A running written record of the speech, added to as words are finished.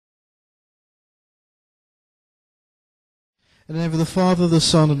In the name of the Father, the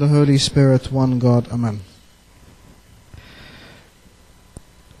Son, and the Holy Spirit, one God. Amen.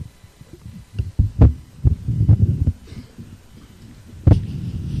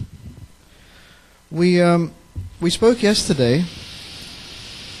 We spoke yesterday.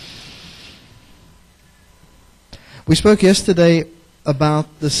 We spoke yesterday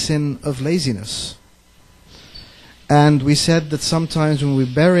about the sin of laziness. And we said that sometimes when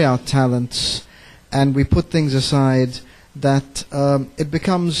we bury our talents and we put things aside, that it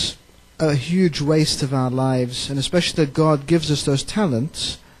becomes a huge waste of our lives, and especially that God gives us those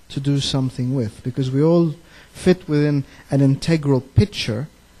talents to do something with, because we all fit within an integral picture,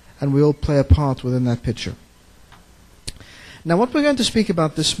 and we all play a part within that picture. Now, what we're going to speak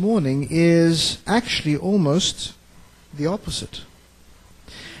about this morning is actually almost the opposite.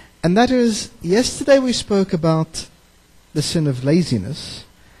 And that is, yesterday we spoke about the sin of laziness.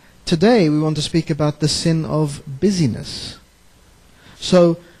 Today we want to speak about the sin of busyness.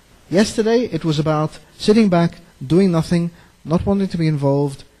 So, yesterday it was about sitting back, doing nothing, not wanting to be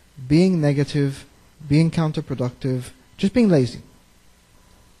involved, being negative, being counterproductive, just being lazy.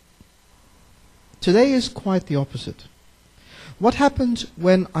 Today is quite the opposite. What happens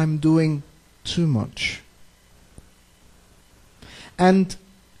when I'm doing too much? And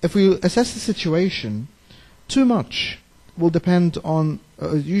if we assess the situation, too much will depend on,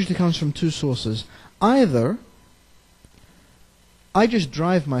 it usually comes from two sources. Either I just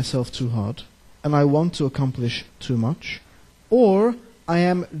drive myself too hard and I want to accomplish too much, or I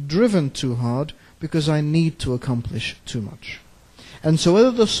am driven too hard because I need to accomplish too much. And so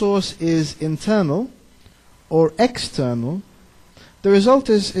whether the source is internal or external, the result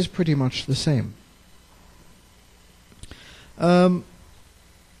is pretty much the same. All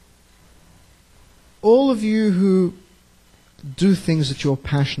of you who do things that you're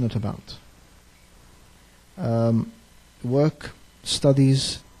passionate about, work,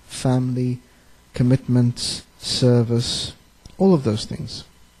 studies, family, commitments, service, all of those things,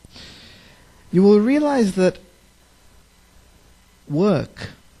 you will realize that work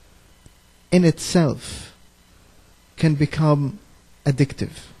in itself can become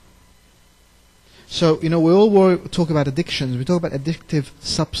addictive. So, we all talk about addictions. We talk about addictive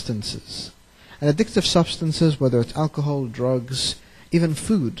substances. And addictive substances, whether it's alcohol, drugs, even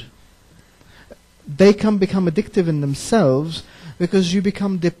food, they can become addictive in themselves because you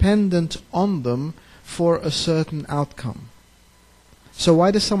become dependent on them for a certain outcome. So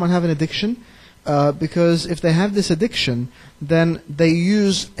why does someone have an addiction? Because if they have this addiction, then they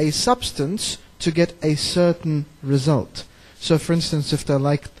use a substance to get a certain result. So for instance, if they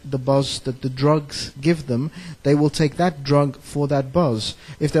like the buzz that the drugs give them, they will take that drug for that buzz.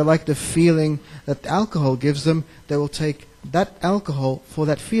 If they like the feeling that alcohol gives them, they will take that alcohol for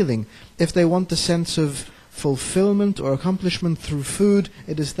that feeling. If they want the sense of fulfillment or accomplishment through food,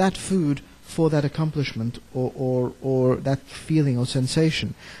 it is that food for that accomplishment or that feeling or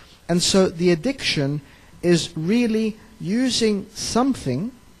sensation. And so the addiction is really using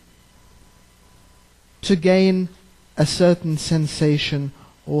something to gain a certain sensation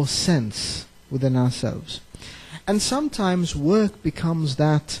or sense within ourselves. And sometimes work becomes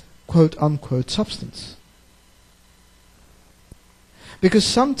that quote-unquote substance. Because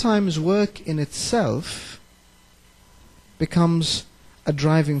sometimes work in itself becomes a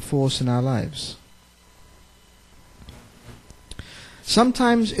driving force in our lives.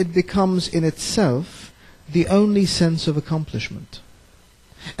 Sometimes it becomes in itself the only sense of accomplishment.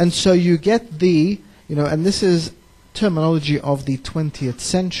 And so you get and this is terminology of the 20th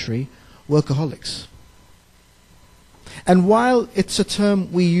century, workaholics. And while it's a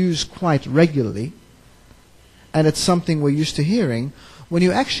term we use quite regularly, and it's something we're used to hearing, when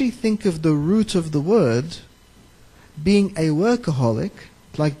you actually think of the root of the word, being a workaholic,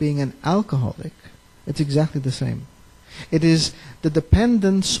 like being an alcoholic, it's exactly the same. It is the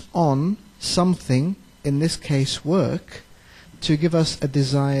dependence on something, in this case work, to give us a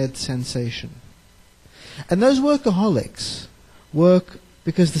desired sensation. And those workaholics work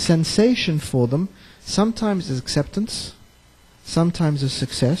because the sensation for them sometimes is acceptance, sometimes is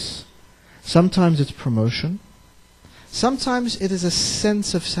success, sometimes it's promotion, sometimes it is a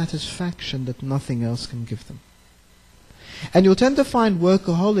sense of satisfaction that nothing else can give them. And you'll tend to find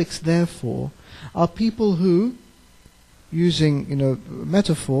workaholics, therefore, are people who, using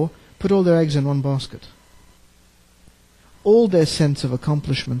metaphor, put all their eggs in one basket. All their sense of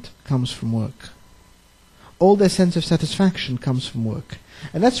accomplishment comes from work. All their sense of satisfaction comes from work.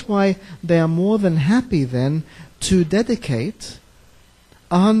 And that's why they are more than happy then to dedicate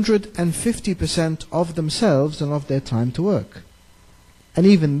 150% of themselves and of their time to work. And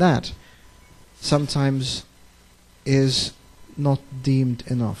even that sometimes is not deemed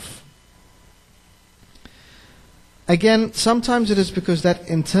enough. Again, sometimes it is because that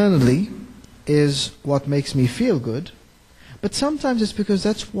internally is what makes me feel good, but sometimes it's because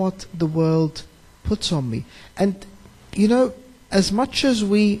that's what the world puts on me. And, you know, as much as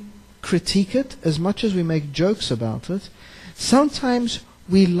we critique it, as much as we make jokes about it, sometimes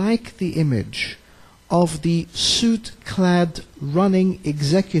we like the image of the suit-clad running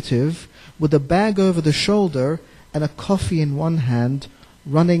executive with a bag over the shoulder and a coffee in one hand,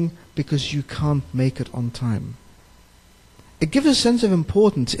 running because you can't make it on time. It gives a sense of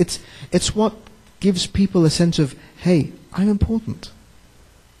importance. It's what gives people a sense of, hey, I'm important.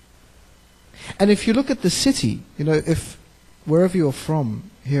 And if you look at the city, you know, if wherever you're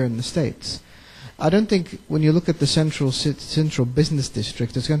from here in the States, I don't think when you look at the central business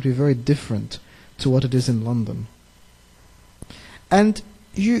district, it's going to be very different to what it is in London. And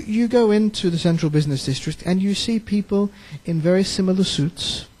you go into the central business district and you see people in very similar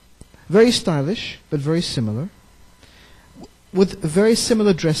suits, very stylish, but very similar, with very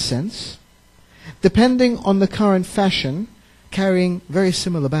similar dress sense, depending on the current fashion, carrying very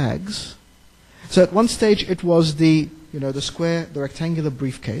similar bags. So at one stage it was the rectangular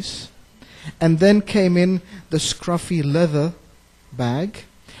briefcase, and then came in the scruffy leather bag,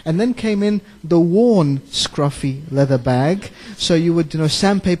 and then came in the worn scruffy leather bag, so you would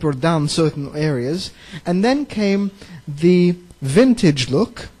sandpaper down certain areas, and then came the vintage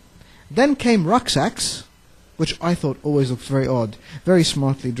look, then came rucksacks, which I thought always looked very odd. Very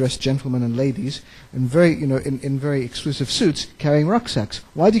smartly dressed gentlemen and ladies, in very in very exclusive suits, carrying rucksacks.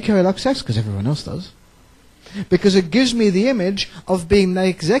 Why do you carry rucksacks? Because everyone else does. Because it gives me the image of being the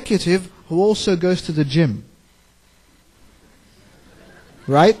executive who also goes to the gym.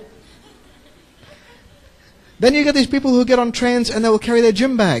 Right? Then you get these people who get on trains and they will carry their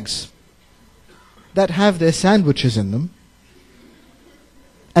gym bags that have their sandwiches in them,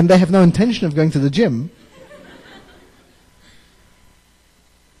 and they have no intention of going to the gym,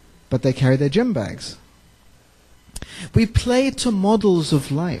 but they carry their gym bags. We play to models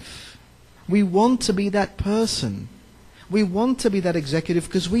of life. We want to be that person. We want to be that executive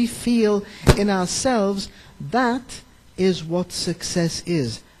because we feel in ourselves that is what success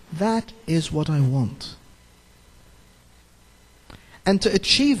is. That is what I want. And to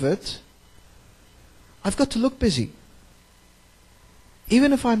achieve it, I've got to look busy.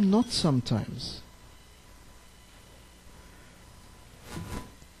 Even if I'm not sometimes.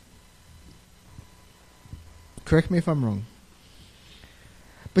 Correct me if I'm wrong.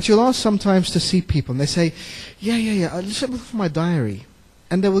 But you'll ask sometimes to see people, and they say, I'll just look for my diary.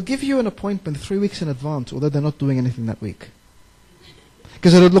 And they will give you an appointment 3 weeks in advance, although they're not doing anything that week.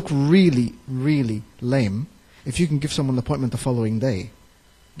 Because it would look really, really lame if you can give someone an appointment the following day.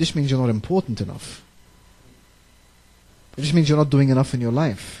 This means you're not important enough. It just means you're not doing enough in your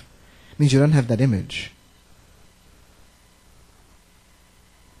life. It means you don't have that image.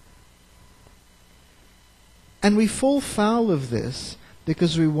 And we fall foul of this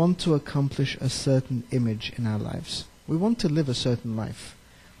because we want to accomplish a certain image in our lives. We want to live a certain life.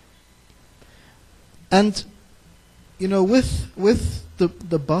 And, with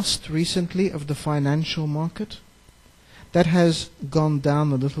the bust recently of the financial market, that has gone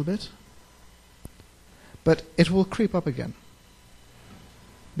down a little bit, but it will creep up again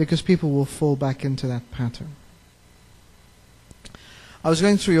because people will fall back into that pattern. I was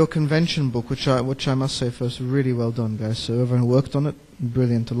going through your convention book, which I must say first, really well done, guys. So whoever worked on it,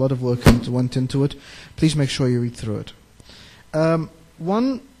 brilliant. A lot of work went into it. Please make sure you read through it.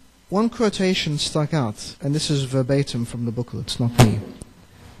 One quotation stuck out, and this is verbatim from the booklet. It's not me.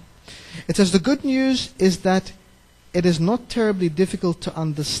 It says, "The good news is that it is not terribly difficult to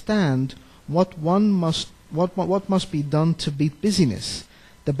understand what must be done to beat busyness.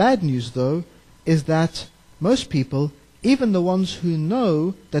 The bad news, though, is that most people, even the ones who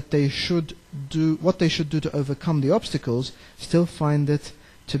know that they should do what they should do to overcome the obstacles, still find it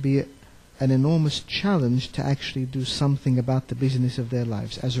to be an enormous challenge to actually do something about the busyness of their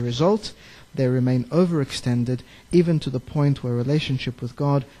lives. As a result, they remain overextended, even to the point where relationship with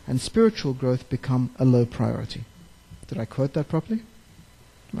God and spiritual growth become a low priority." Did I quote that properly?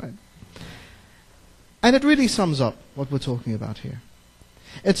 Right. And it really sums up what we're talking about here.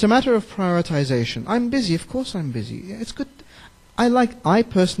 It's a matter of prioritization. I'm busy. Of course I'm busy. It's good. I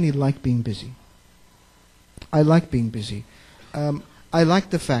personally like being busy. I like being busy. I like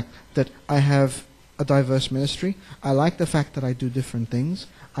the fact that I have a diverse ministry. I like the fact that I do different things.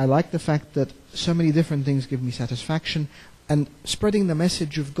 I like the fact that so many different things give me satisfaction. And spreading the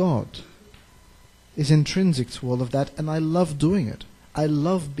message of God is intrinsic to all of that, and I love doing it. I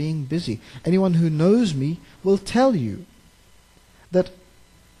love being busy. Anyone who knows me will tell you that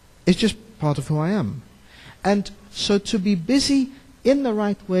it's just part of who I am. And so to be busy in the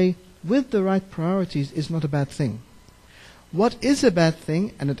right way, with the right priorities, is not a bad thing. What is a bad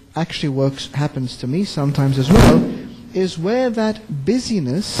thing, and it actually happens to me sometimes as well, is where that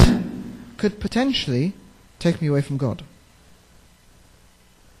busyness could potentially take me away from God.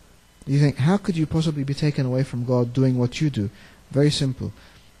 You think, how could you possibly be taken away from God doing what you do? Very simple.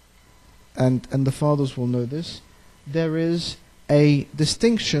 And the fathers will know this. There is a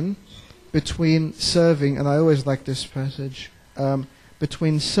distinction between serving, and I always like this passage,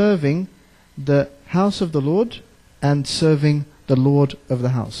 between serving the house of the Lord and serving the Lord of the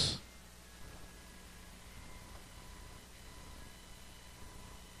house.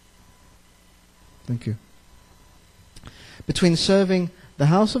 Thank you. Between serving the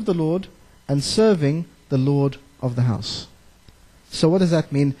house of the Lord and serving the Lord of the house. So what does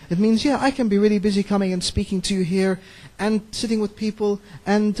that mean? It means, I can be really busy coming and speaking to you here and sitting with people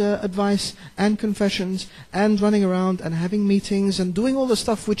and advice and confessions and running around and having meetings and doing all the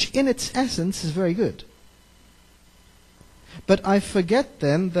stuff which in its essence is very good. But I forget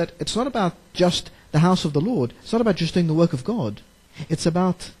then that it's not about just the house of the Lord. It's not about just doing the work of God. It's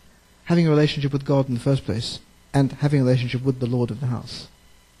about having a relationship with God in the first place and having a relationship with the Lord of the house.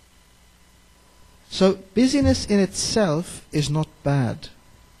 So busyness in itself is not bad.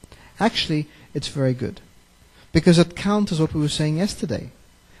 Actually, it's very good. Because it counters what we were saying yesterday.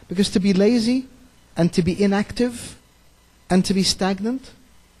 Because to be lazy and to be inactive and to be stagnant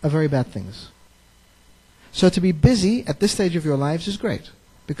are very bad things. So to be busy at this stage of your lives is great.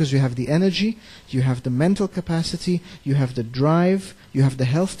 Because you have the energy, you have the mental capacity, you have the drive, you have the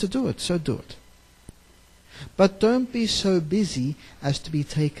health to do it. So do it. But don't be so busy as to be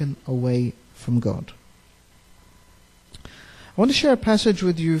taken away from God. I want to share a passage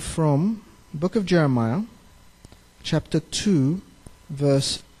with you from the book of Jeremiah, chapter 2,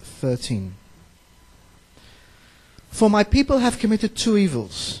 verse 13. For my people have committed two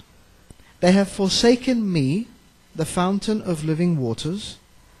evils. They have forsaken me, the fountain of living waters,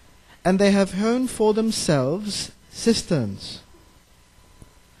 and they have hewn for themselves cisterns,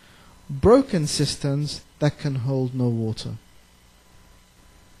 broken cisterns that can hold no water.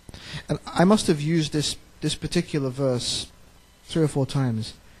 And I must have used this particular verse 3 or 4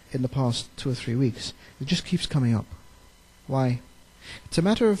 times in the past 2 or 3 weeks. It just keeps coming up. Why? It's a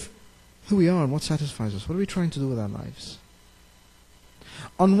matter of who we are and what satisfies us. What are we trying to do with our lives?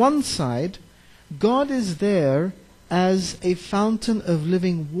 On one side, God is there as a fountain of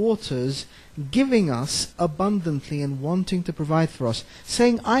living waters, giving us abundantly and wanting to provide for us,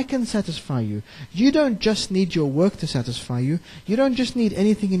 saying, I can satisfy you. You don't just need your work to satisfy you. You don't just need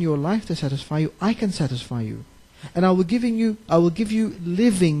anything in your life to satisfy you. I can satisfy you. And I will give you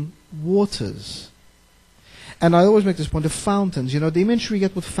living waters. And I always make this point of fountains. The imagery you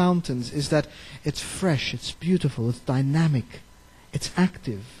get with fountains is that it's fresh, it's beautiful, it's dynamic, it's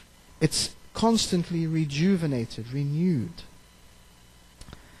active, it's constantly rejuvenated, renewed.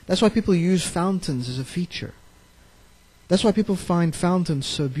 That's why people use fountains as a feature. That's why people find fountains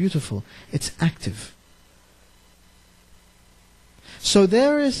so beautiful. It's active. So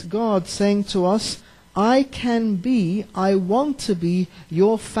there is God saying to us, I want to be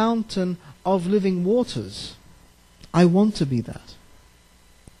your fountain of living waters. I want to be that.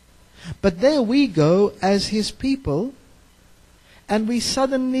 But there we go as His people, and we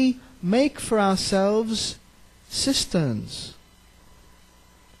suddenly make for ourselves cisterns.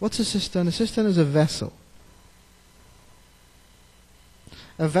 What's a cistern? A cistern is a vessel.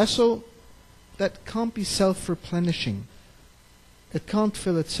 A vessel that can't be self-replenishing. It can't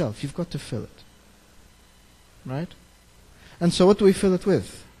fill itself. You've got to fill it. Right? And so what do we fill it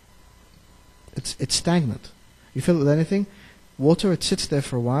with? It's stagnant. You fill it with anything, water, it sits there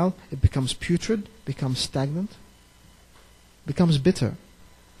for a while, it becomes putrid, becomes stagnant, becomes bitter.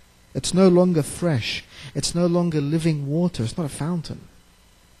 It's no longer fresh. It's no longer living water. It's not a fountain.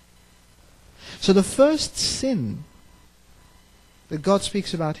 So the first sin that God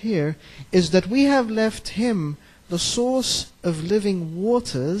speaks about here is that we have left Him, the source of living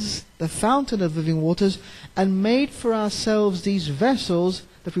waters, the fountain of living waters, and made for ourselves these vessels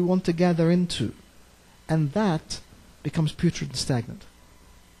that we want to gather into. And that becomes putrid and stagnant.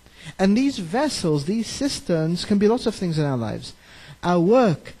 And these vessels, these cisterns, can be lots of things in our lives. Our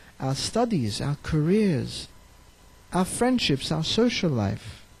work, our studies, our careers, our friendships, our social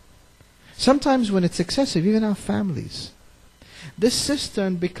life. Sometimes when it's excessive, even our families. This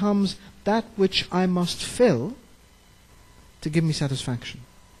cistern becomes that which I must fill to give me satisfaction.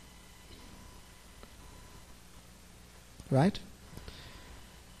 Right?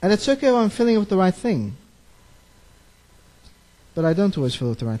 And it's okay if I'm filling it with the right thing. but I don't always fill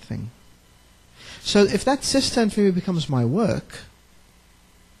it with the right thing. So if that cistern for me becomes my work,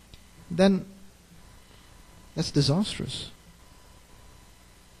 then that's disastrous.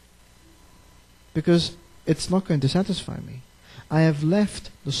 Because it's not going to satisfy me. I have left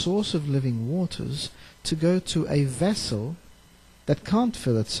the source of living waters to go to a vessel that can't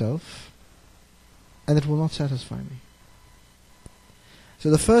fill itself, and it will not satisfy me. So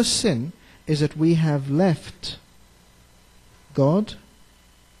the first sin is that we have left God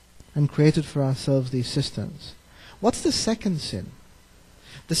and created for ourselves these cisterns. What's the second sin?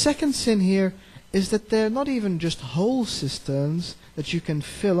 The second sin here is that they're not even just whole cisterns that you can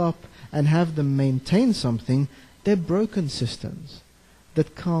fill up and have them maintain something. They're broken cisterns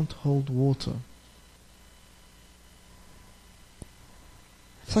that can't hold water.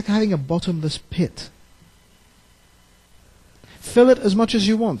 It's like having a bottomless pit. Fill it as much as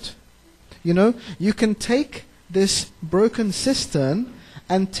you want. You know, you can take this broken cistern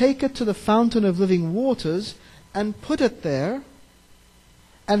and take it to the fountain of living waters and put it there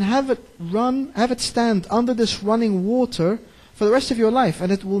and have it stand under this running water for the rest of your life,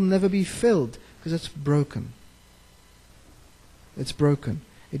 and it will never be filled because it's broken. It's broken.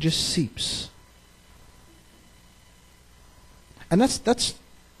 It just seeps. And that's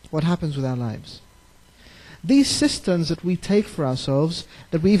what happens with our lives. These cisterns that we take for ourselves,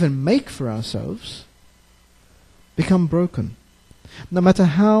 that we even make for ourselves, become broken. No matter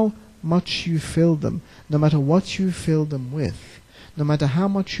how much you fill them, no matter what you fill them with, no matter how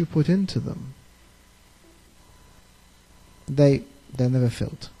much you put into them, they're never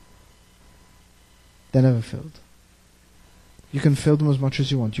filled. They're never filled. You can fill them as much as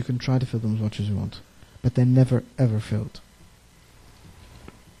you want. You can try to fill them as much as you want. But they're never, ever filled.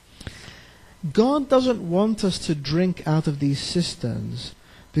 God doesn't want us to drink out of these cisterns,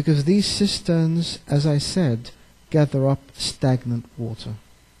 because these cisterns, as I said, gather up stagnant water.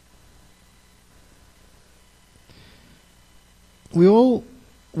 We all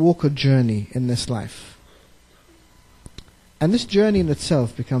walk a journey in this life. And this journey in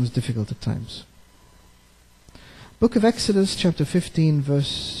itself becomes difficult at times. Book of Exodus, chapter 15,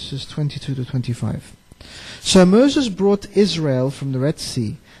 verses 22 to 25. So Moses brought Israel from the Red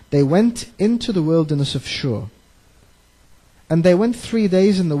Sea. They went into the wilderness of Shur. And they went 3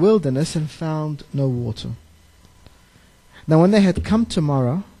 days in the wilderness and found no water. Now when they had come to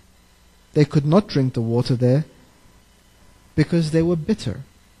Marah, they could not drink the water there, because they were bitter.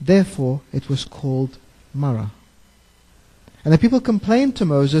 Therefore it was called Marah. And the people complained to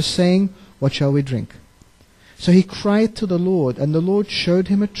Moses, saying, "What shall we drink?" So he cried to the Lord, and the Lord showed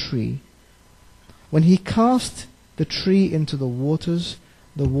him a tree. When he cast the tree into the waters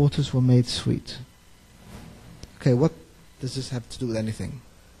were made sweet. Okay, what does this have to do with anything?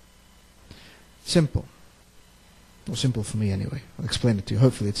 Simple. Or simple for me anyway. I'll explain it to you.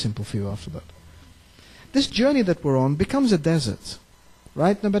 Hopefully it's simple for you after that. This journey that we're on becomes a desert,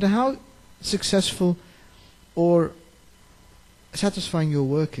 right? No matter how successful or satisfying your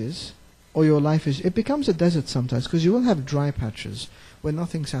work is, or your life is, it becomes a desert sometimes, because you will have dry patches where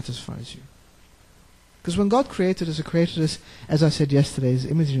nothing satisfies you. Because when God created us, He created us, as I said yesterday, His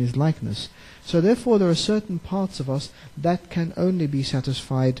image and His likeness. So therefore there are certain parts of us that can only be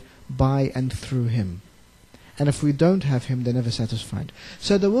satisfied by and through Him. And if we don't have Him, they're never satisfied.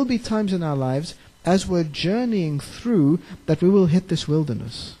 So there will be times in our lives, as we're journeying through, that we will hit this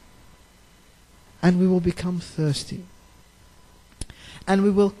wilderness. And we will become thirsty. And we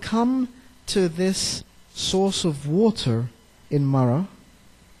will come to this source of water in Marah,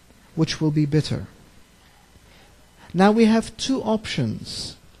 which will be bitter. Now we have two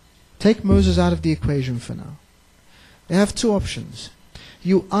options. Take Moses out of the equation for now. They have two options.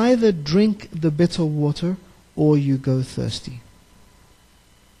 You either drink the bitter water or you go thirsty.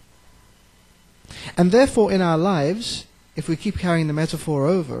 And therefore in our lives, if we keep carrying the metaphor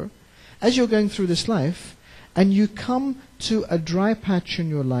over, as you're going through this life and you come to a dry patch in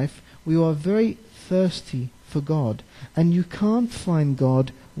your life, we are very thirsty for God, and you can't find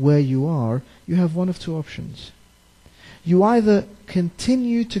God where you are, you have one of two options. You either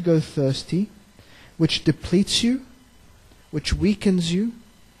continue to go thirsty, which depletes you, which weakens you,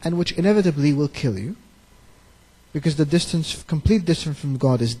 and which inevitably will kill you, because the complete distance from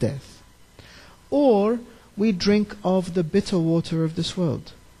God is death. Or we drink of the bitter water of this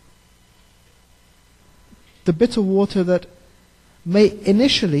world. The bitter water that may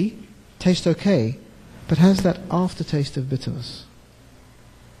initially taste okay, but has that aftertaste of bitterness.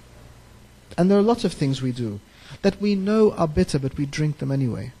 And there are lots of things we do that we know are bitter, but we drink them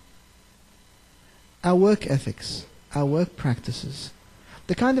anyway. Our work ethics, our work practices,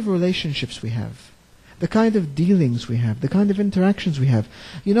 the kind of relationships we have, the kind of dealings we have, the kind of interactions we have.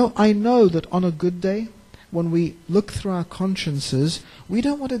 You know, I know that on a good day, when we look through our consciences, we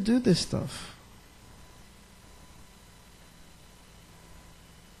don't want to do this stuff.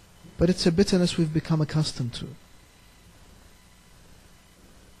 But it's a bitterness we've become accustomed to.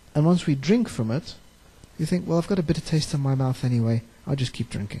 And once we drink from it, you think, well, I've got a bitter taste in my mouth anyway, I'll just keep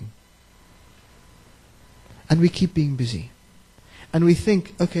drinking. And we keep being busy. And we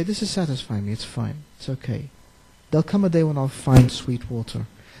think, okay, this is satisfying me, it's fine, it's okay. There'll come a day when I'll find sweet water.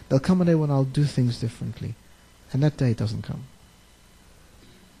 There'll come a day when I'll do things differently. And that day doesn't come.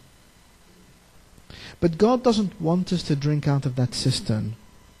 But God doesn't want us to drink out of that cistern.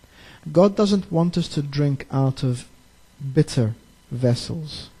 God doesn't want us to drink out of bitter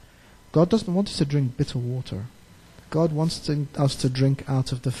vessels. God doesn't want us to drink bitter water. God wants us to drink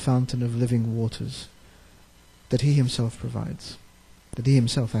out of the fountain of living waters that He Himself provides, that He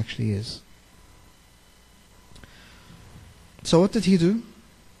Himself actually is. So what did He do?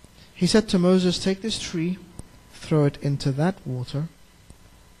 He said to Moses, take this tree, throw it into that water,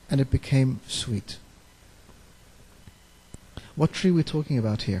 and it became sweet. What tree are we talking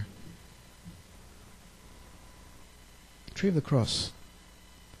about here? The tree of the cross.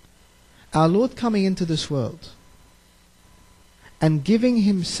 Our Lord coming into this world and giving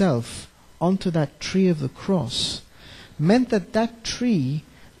Himself onto that tree of the cross meant that that tree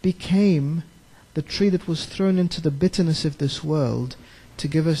became the tree that was thrown into the bitterness of this world to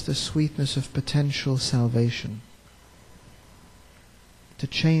give us the sweetness of potential salvation, to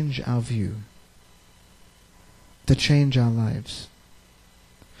change our view, to change our lives,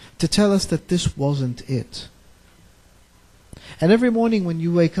 to tell us that this wasn't it. And every morning when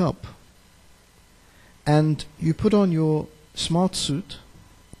you wake up and you put on your smart suit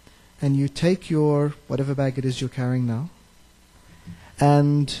and you take your whatever bag it is you're carrying now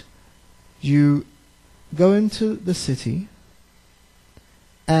and you go into the city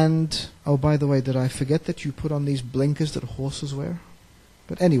and, oh, by the way, did I forget that you put on these blinkers that horses wear?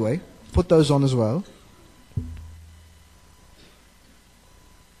 But anyway, put those on as well.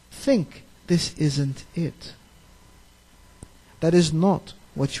 Think, this isn't it. That is not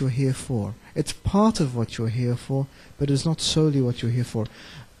what you're here for. It's part of what you're here for, but it's not solely what you're here for.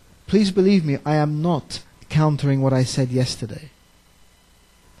 Please believe me, I am not countering what I said yesterday.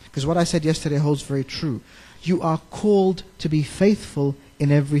 Because what I said yesterday holds very true. You are called to be faithful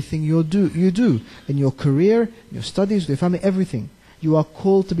in everything you do. In your career, in your studies, your family, everything. You are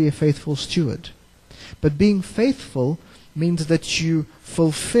called to be a faithful steward. But being faithful means that you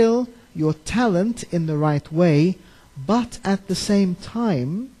fulfill your talent in the right way, but at the same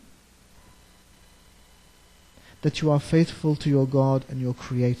time that you are faithful to your God and your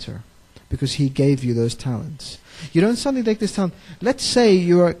Creator, because He gave you those talents. You don't suddenly take this talent. Let's say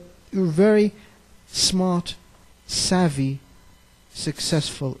you're very smart, savvy,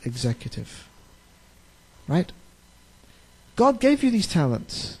 successful executive. Right? God gave you these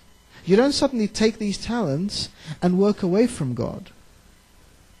talents. You don't suddenly take these talents and work away from God.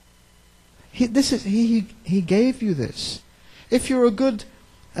 He gave you this. If you're a good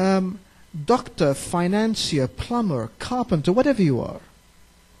doctor, financier, plumber, carpenter, whatever you are,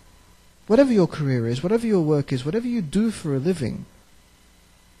 whatever your career is, whatever your work is, whatever you do for a living,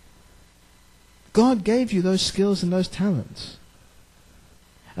 God gave you those skills and those talents.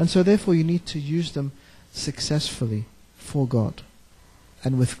 And so therefore you need to use them successfully for God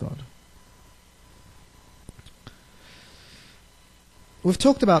and with God. We've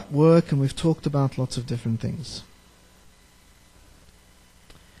talked about work and we've talked about lots of different things.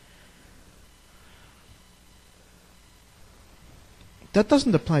 That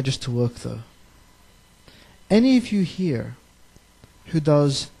doesn't apply just to work though. Any of you here who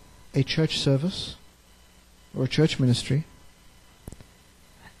does a church service or a church ministry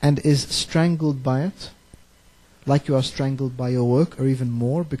and is strangled by it, like you are strangled by your work, or even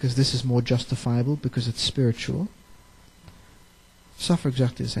more, because this is more justifiable, because it's spiritual, suffer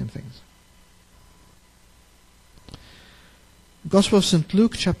exactly the same things. Gospel of St.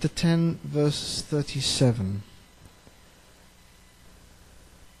 Luke, chapter 10, verse 37.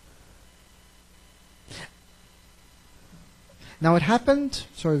 Now it happened,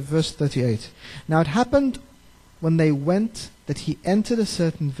 verse 38. Now it happened when they went that he entered a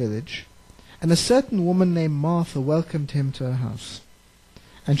certain village, and a certain woman named Martha welcomed him to her house.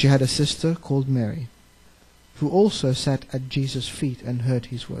 And she had a sister called Mary, who also sat at Jesus' feet and heard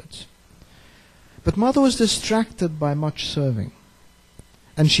his words. But Martha was distracted by much serving.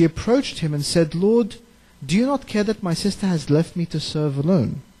 And she approached him and said, Lord, do you not care that my sister has left me to serve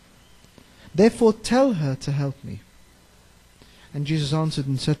alone? Therefore tell her to help me. And Jesus answered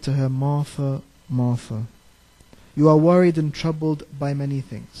and said to her, Martha, Martha. You are worried and troubled by many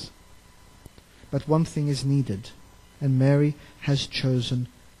things. But one thing is needed, and Mary has chosen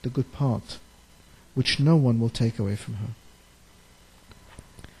the good part, which no one will take away from her.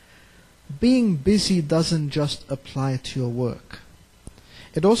 Being busy doesn't just apply to your work.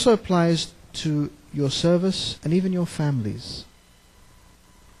 It also applies to your service and even your families.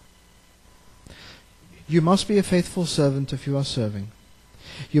 You must be a faithful servant if you are serving.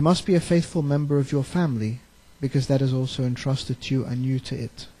 You must be a faithful member of your family, because that is also entrusted to you and you to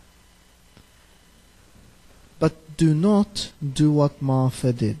it. But do not do what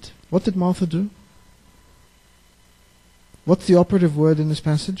Martha did. What did Martha do? What's the operative word in this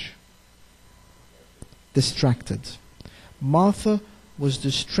passage? Distracted. Martha was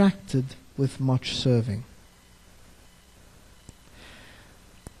distracted with much serving.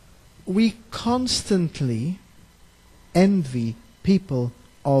 We constantly envy people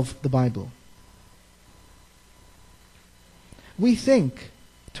of the Bible. We think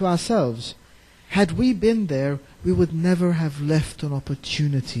to ourselves, had we been there, we would never have left an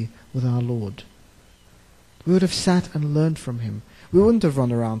opportunity with our Lord. We would have sat and learned from Him. We wouldn't have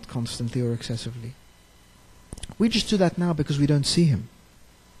run around constantly or excessively. We just do that now because we don't see Him.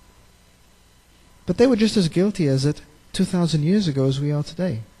 But they were just as guilty as it 2,000 years ago as we are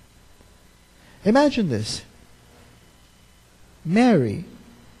today. Imagine this. Mary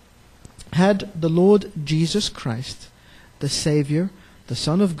had the Lord Jesus Christ, the Savior, the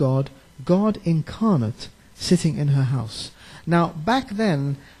Son of God, God incarnate, sitting in her house. Now, back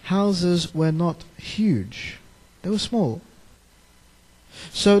then, houses were not huge. They were small.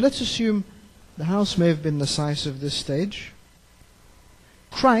 So let's assume the house may have been the size of this stage.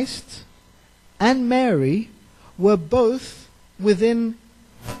 Christ and Mary were both within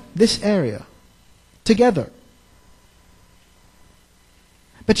this area, together.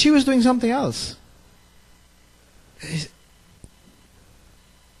 But she was doing something else. Is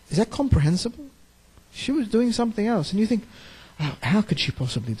that comprehensible? She was doing something else. And you think, how could she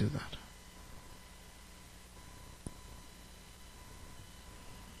possibly do that?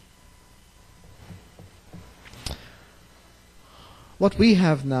 What we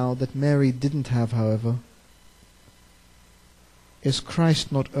have now that Mary didn't have, however, is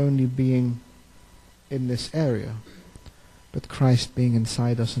Christ not only being in this area, but Christ being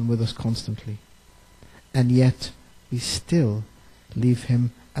inside us and with us constantly. And yet, we still leave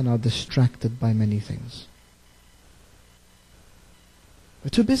Him and are distracted by many things. We're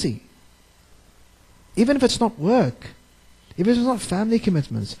too busy. Even if it's not work, even if it's not family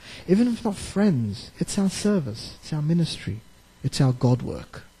commitments, even if it's not friends, it's our service, it's our ministry, it's our God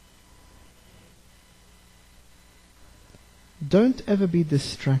work. Don't ever be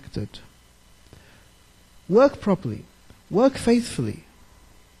distracted. Work properly. Work faithfully.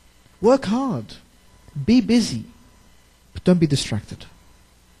 Work hard. Be busy. But don't be distracted.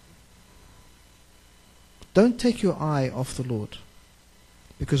 Don't take your eye off the Lord.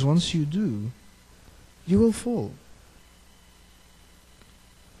 Because once you do, you will fall.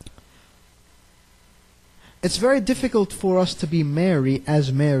 It's very difficult for us to be Mary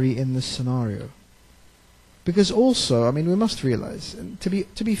as Mary in this scenario. Because also, we must realize, and to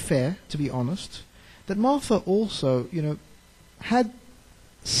be fair, to be honest, that Martha also, had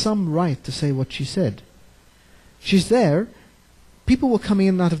some right to say what she said. She's there, people were coming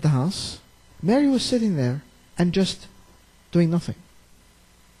in and out of the house, Mary was sitting there and just doing nothing.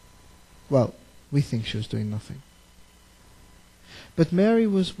 Well, we think she was doing nothing. But Mary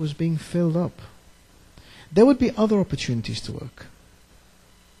was being filled up. There would be other opportunities to work.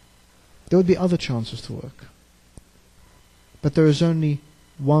 There would be other chances to work. But there is only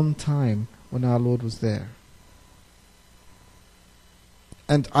one time when our Lord was there.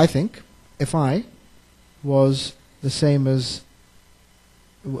 And I think if I was the same as,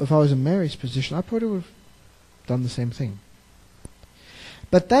 if I was in Mary's position, I probably would have done the same thing.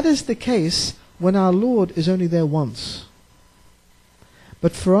 But that is the case when our Lord is only there once.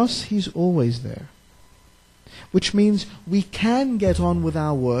 But for us, He's always there. Which means we can get on with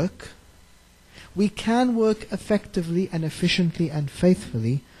our work. We can work effectively and efficiently and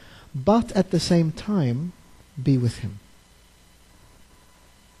faithfully, but at the same time, be with Him.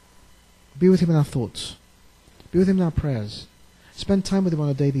 Be with Him in our thoughts. Be with Him in our prayers. Spend time with Him on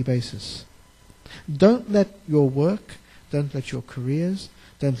a daily basis. Don't let your work, don't let your careers,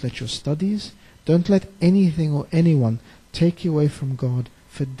 don't let your studies, don't let anything or anyone take you away from God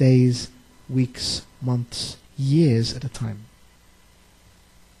for days, weeks, months, years at a time.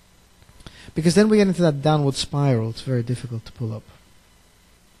 Because then we get into that downward spiral. It's very difficult to pull up.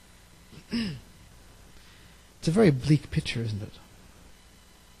 It's a very bleak picture, isn't it?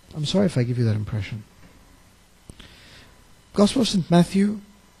 I'm sorry if I give you that impression. Gospel of St. Matthew,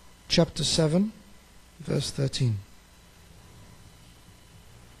 chapter 7, verse 13.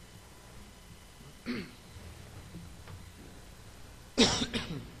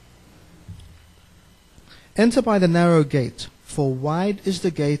 Enter by the narrow gate, for wide is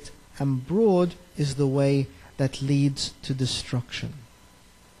the gate and broad is the way that leads to destruction.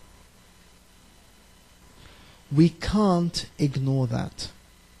 We can't ignore that.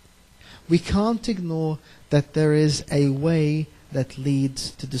 We can't ignore that there is a way that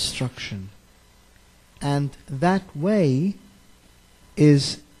leads to destruction. And that way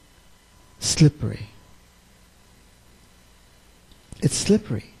is slippery. It's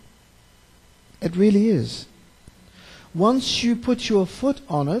slippery. It really is. Once you put your foot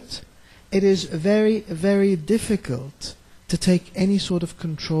on it, it is very, very difficult to take any sort of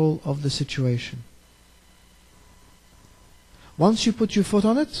control of the situation. Once you put your foot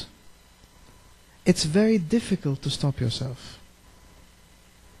on it, it's very difficult to stop yourself.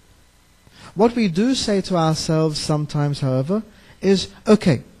 What we do say to ourselves sometimes, however, is,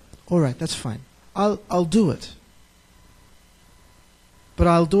 okay, all right, that's fine. I'll do it. But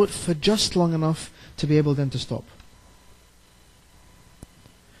I'll do it for just long enough to be able then to stop.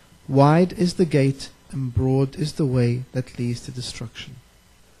 Wide is the gate and broad is the way that leads to destruction.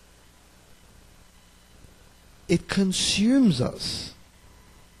 It consumes us.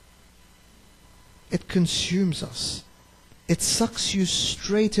 It consumes us. It sucks you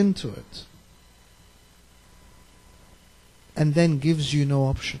straight into it. And then gives you no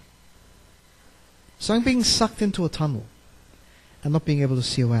option. It's like being sucked into a tunnel and not being able to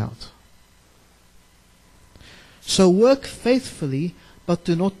see a way out. So work faithfully, but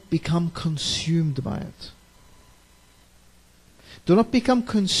do not become consumed by it. Do not become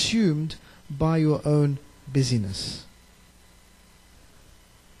consumed by your own busyness.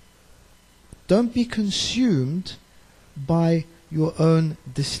 Don't be consumed by your own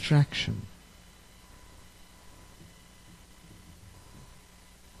distraction.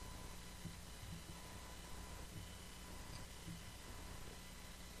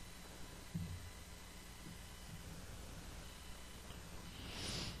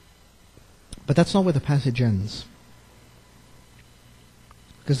 But that's not where the passage ends.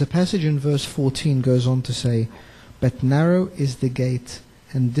 Because the passage in verse 14 goes on to say, but narrow is the gate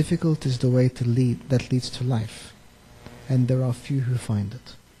and difficult is the way that leads to life, and there are few who find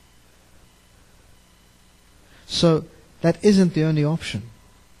it. So that isn't the only option.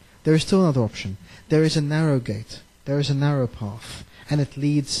 There is still another option. There is a narrow gate. There is a narrow path, and it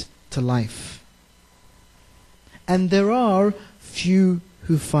leads to life. And there are few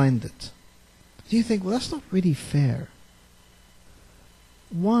who find it. Do you think, well, that's not really fair?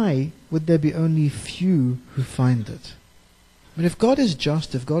 Why would there be only few who find it? I mean, if God is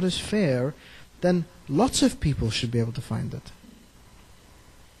just, if God is fair, then lots of people should be able to find it.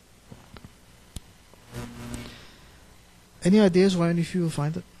 Any ideas why only few will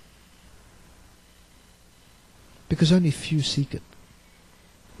find it? Because only few seek it.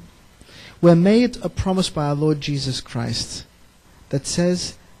 We're made a promise by our Lord Jesus Christ that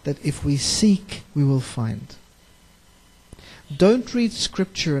says that if we seek, we will find. Don't read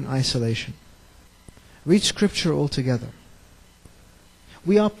Scripture in isolation. Read Scripture altogether.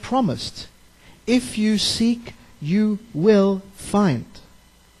 We are promised, if you seek, you will find.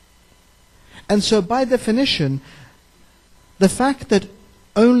 And so by definition, the fact that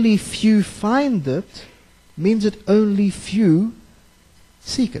only few find it means that only few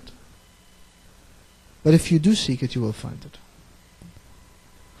seek it. But if you do seek it, you will find it.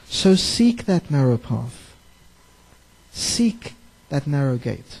 So seek that narrow path. Seek that narrow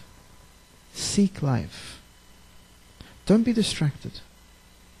gate. Seek life. Don't be distracted.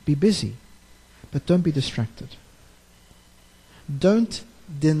 Be busy, but don't be distracted. Don't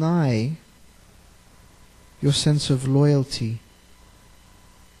deny your sense of loyalty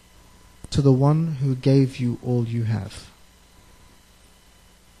to the one who gave you all you have.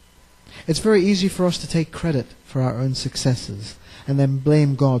 It's very easy for us to take credit for our own successes and then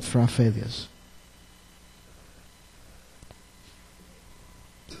blame God for our failures.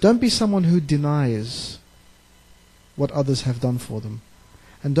 Don't be someone who denies what others have done for them.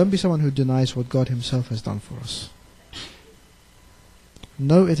 And don't be someone who denies what God Himself has done for us.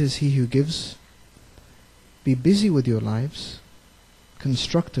 Know it is He who gives. Be busy with your lives,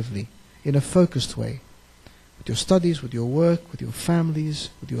 constructively, in a focused way. With your studies, with your work, with your families,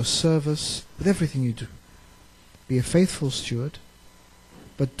 with your service, with everything you do. Be a faithful steward,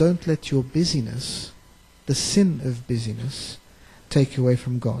 but don't let your busyness, the sin of busyness, take you away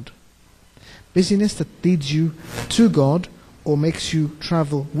from God. Busyness that leads you to God or makes you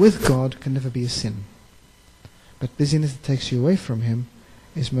travel with God can never be a sin. But busyness that takes you away from Him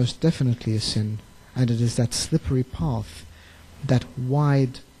is most definitely a sin, and it is that slippery path, that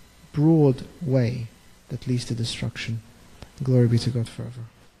wide, broad way that leads to destruction. Glory be to God forever.